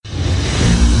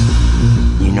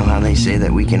they say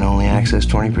that we can only access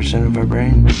 20% of our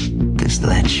brain? This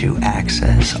lets you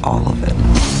access all of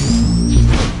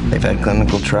it. They've had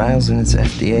clinical trials and it's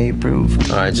FDA approved.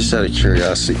 All right, just out of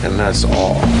curiosity, and that's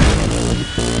all.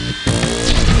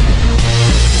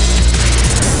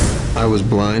 I was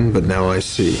blind, but now I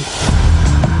see.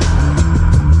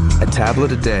 A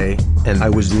tablet a day, and I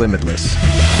was limitless.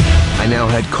 I now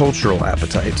had cultural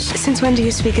appetites. Since when do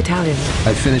you speak Italian?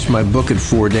 I finished my book in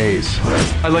 4 days.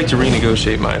 I'd like to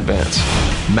renegotiate my advance.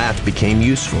 Math became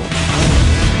useful.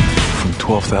 From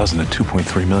 12,000 to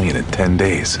 2.3 million in 10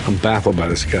 days. I'm baffled by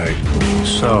this guy.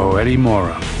 So, Eddie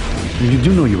Mora, you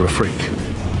do know you're a freak.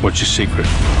 What's your secret?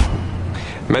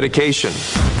 Medication.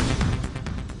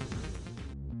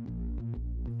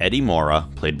 Eddie Mora,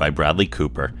 played by Bradley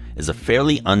Cooper, is a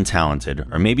fairly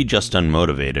untalented, or maybe just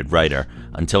unmotivated, writer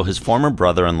until his former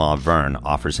brother-in-law Vern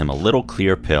offers him a little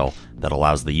clear pill that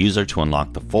allows the user to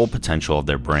unlock the full potential of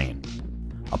their brain.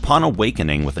 Upon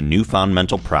awakening with a newfound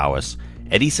mental prowess,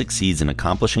 Eddie succeeds in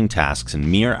accomplishing tasks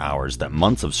in mere hours that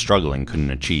months of struggling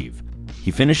couldn't achieve.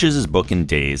 He finishes his book in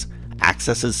days,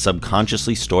 accesses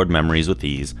subconsciously stored memories with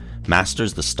ease,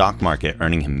 masters the stock market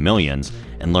earning him millions,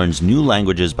 and learns new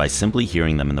languages by simply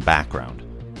hearing them in the background.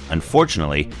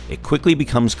 Unfortunately, it quickly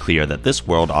becomes clear that this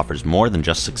world offers more than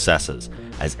just successes,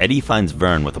 as Eddie finds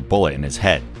Vern with a bullet in his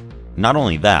head. Not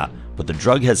only that, but the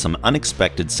drug has some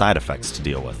unexpected side effects to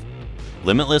deal with.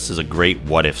 Limitless is a great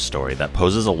what-if story that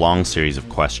poses a long series of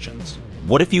questions.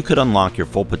 What if you could unlock your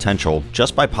full potential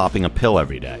just by popping a pill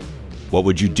every day? What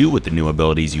would you do with the new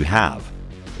abilities you have?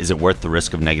 Is it worth the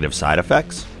risk of negative side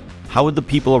effects? How would the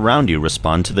people around you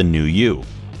respond to the new you?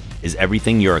 Is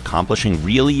everything you're accomplishing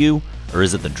really you, or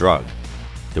is it the drug?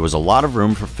 There was a lot of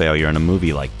room for failure in a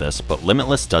movie like this, but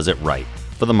Limitless does it right,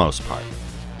 for the most part.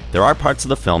 There are parts of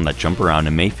the film that jump around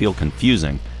and may feel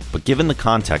confusing, but given the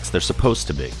context, they're supposed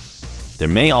to be. There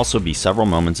may also be several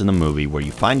moments in the movie where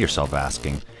you find yourself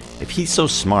asking, if he's so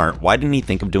smart, why didn't he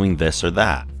think of doing this or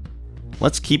that?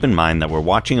 Let's keep in mind that we're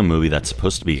watching a movie that's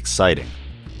supposed to be exciting.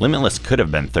 Limitless could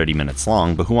have been 30 minutes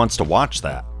long, but who wants to watch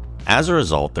that? As a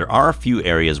result, there are a few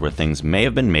areas where things may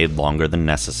have been made longer than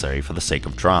necessary for the sake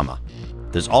of drama.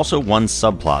 There's also one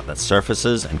subplot that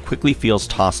surfaces and quickly feels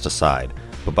tossed aside,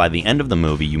 but by the end of the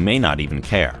movie you may not even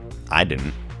care. I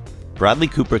didn't. Bradley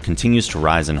Cooper continues to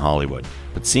rise in Hollywood,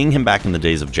 but seeing him back in the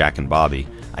days of Jack and Bobby,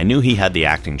 I knew he had the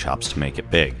acting chops to make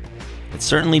it big. It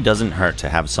certainly doesn't hurt to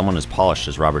have someone as polished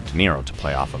as Robert De Niro to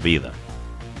play off of either.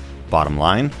 Bottom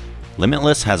line,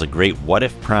 Limitless has a great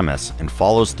what-if premise and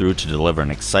follows thrill to deliver an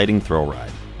exciting thrill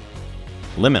ride.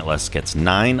 Limitless gets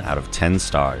 9 out of 10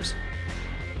 stars.